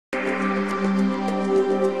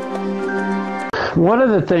One of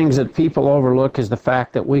the things that people overlook is the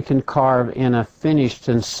fact that we can carve in a finished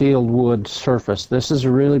and sealed wood surface. This is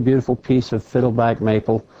a really beautiful piece of fiddleback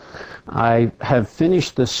maple. I have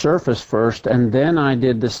finished the surface first, and then I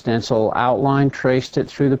did the stencil, outline, traced it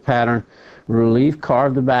through the pattern, relief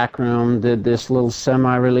carved the background, did this little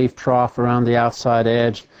semi-relief trough around the outside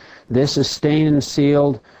edge. This is stained and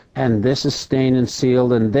sealed, and this is stained and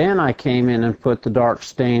sealed, and then I came in and put the dark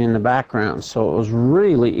stain in the background. So it was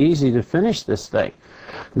really easy to finish this thing.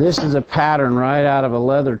 This is a pattern right out of a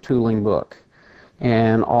leather tooling book,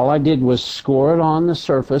 and all I did was score it on the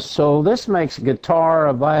surface. So this makes a guitar,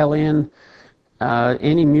 a violin,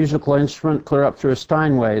 any musical instrument clear up through a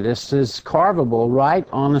Steinway. This is carvable right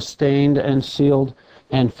on a stained and sealed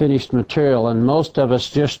and finished material, and most of us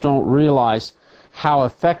just don't realize how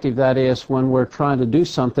effective that is when we're trying to do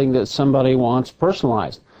something that somebody wants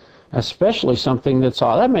personalized, especially something that's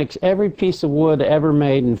all that makes every piece of wood ever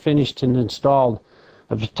made and finished and installed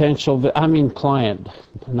a potential, client,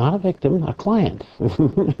 not a victim, a client.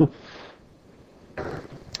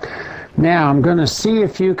 Now I'm going to see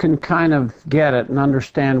if you can kind of get it and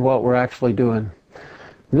understand what we're actually doing.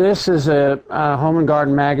 This is a Home and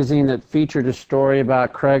Garden magazine that featured a story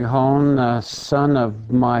about Craig Hone, son of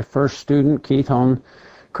my first student, Keith Hone.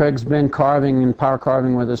 Craig's been carving and power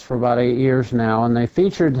carving with us for about 8 years now, and they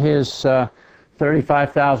featured his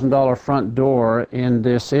 $35,000 front door in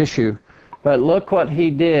this issue. But look what he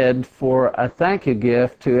did for a thank you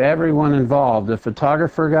gift to everyone involved. The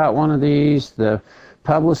photographer got one of these, the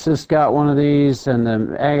publicist got one of these, and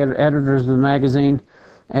the editors of the magazine.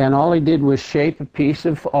 And all he did was shape a piece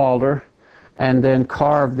of alder and then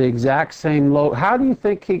carve the exact same logo. How do you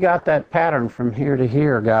think he got that pattern from here to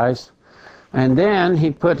here, guys? And then he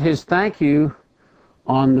put his thank you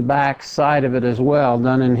on the back side of it as well,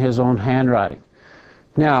 done in his own handwriting.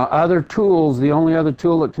 Now, other tools, the only other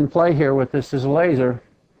tool that can play here with this is a laser.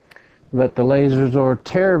 But the lasers are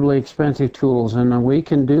terribly expensive tools, and we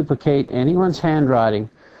can duplicate anyone's handwriting.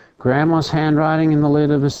 Grandma's handwriting in the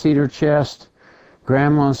lid of a cedar chest,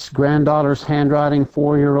 Grandma's granddaughter's handwriting,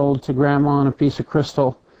 4-year-old to Grandma on a piece of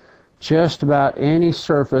crystal. Just about any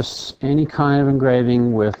surface, any kind of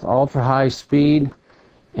engraving with ultra-high speed.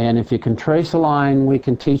 And if you can trace a line, we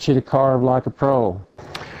can teach you to carve like a pro.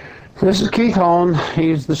 This is Keith Hone.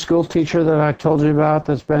 He's the school teacher that I told you about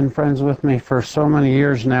that's been friends with me for so many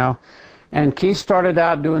years now. And Keith started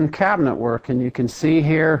out doing cabinet work, and you can see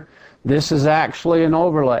here, this is actually an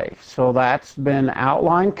overlay. So that's been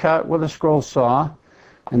outline cut with a scroll saw.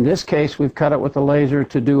 In this case, we've cut it with a laser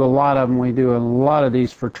to do a lot of them. We do a lot of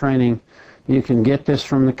these for training. You can get this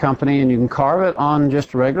from the company, and you can carve it on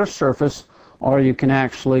just a regular surface, or you can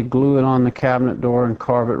actually glue it on the cabinet door and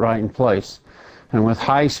carve it right in place. And with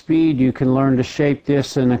high speed, you can learn to shape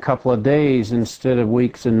this in a couple of days instead of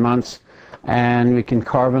weeks and months, and we can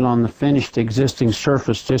carve it on the finished existing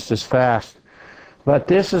surface just as fast. But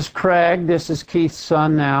this is Craig, this is Keith's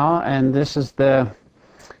son now, and this is the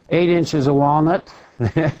 8 inches of walnut.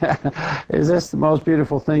 Is this the most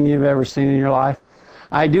beautiful thing you've ever seen in your life?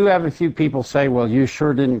 I do have a few people say, well, you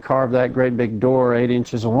sure didn't carve that great big door 8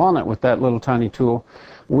 inches of walnut with that little tiny tool.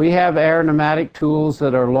 We have air pneumatic tools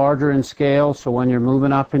that are larger in scale, so when you're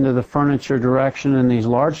moving up into the furniture direction and these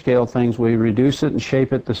large scale things, we reduce it and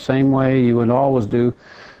shape it the same way you would always do,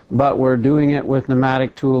 but we're doing it with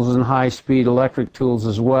pneumatic tools and high-speed electric tools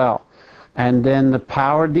as well. And then the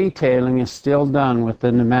power detailing is still done with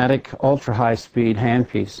the pneumatic ultra-high-speed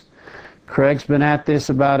handpiece. Craig's been at this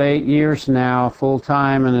about 8 years now,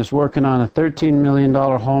 full-time, and is working on a $13 million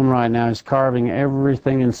home right now. He's carving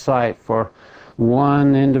everything in sight for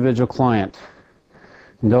one individual client.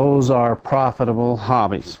 Those are profitable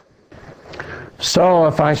hobbies. So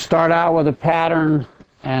if I start out with a pattern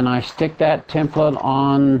and I stick that template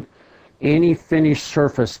on any finished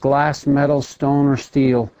surface, glass, metal, stone, or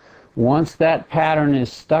steel, once that pattern is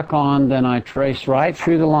stuck on, then I trace right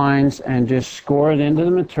through the lines and just score it into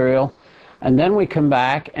the material, and then we come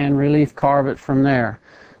back and relief carve it from there.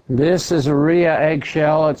 This is a Rhea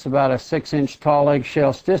eggshell. It's about a 6-inch tall eggshell.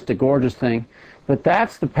 It's just a gorgeous thing. But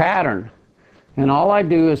that's the pattern. And all I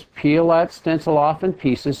do is peel that stencil off in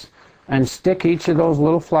pieces and stick each of those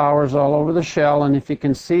little flowers all over the shell. And if you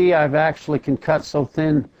can see, I've actually can cut so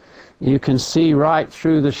thin you can see right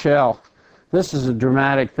through the shell. This is a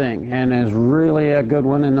dramatic thing and is really a good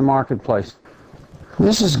one in the marketplace.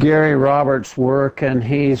 This is Gary Roberts' work, and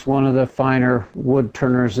he's one of the finer wood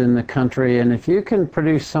turners in the country. And if you can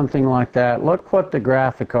produce something like that, look what the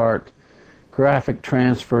graphic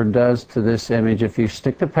transfer does to this image if you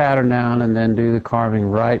stick the pattern down and then do the carving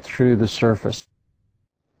right through the surface.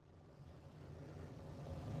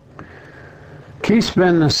 Keith's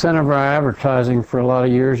been the center of our advertising for a lot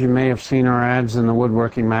of years. You may have seen our ads in the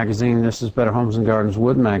woodworking magazine. This is Better Homes and Gardens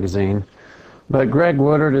Wood magazine. But Greg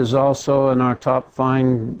Woodard is also in our top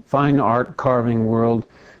fine art carving world.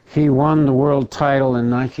 He won the world title in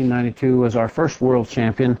 1992, was our first world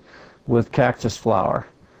champion with cactus flower.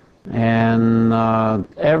 And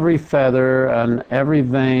every feather and every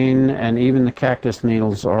vein and even the cactus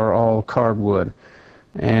needles are all carved wood.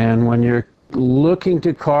 And when you're looking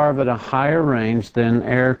to carve at a higher range, then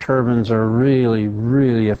air turbines are really,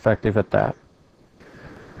 really effective at that.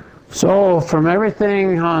 So from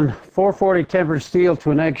everything on 440 tempered steel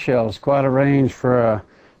to an eggshell is quite a range for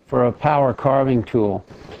a power carving tool.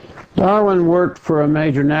 Darwin worked for a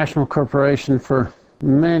major national corporation for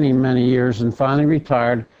many, many years and finally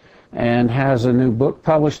retired and has a new book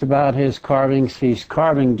published about his carvings. He's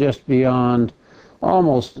carving just beyond,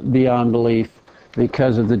 almost beyond belief,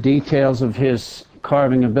 because of the details of his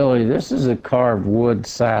carving ability. This is a carved wood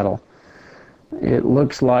saddle. It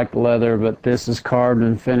looks like leather, but this is carved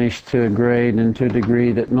and finished to a grade and to a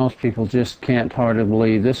degree that most people just can't hardly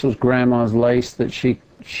believe. This was Grandma's lace that she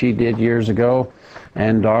did years ago,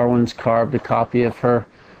 and Darwin's carved a copy of her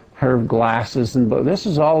glasses, and but this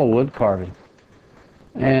is all a wood carving.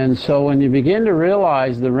 And so when you begin to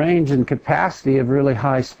realize the range and capacity of really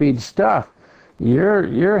high-speed stuff,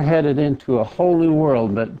 you're headed into a whole new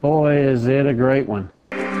world, but boy, is it a great one.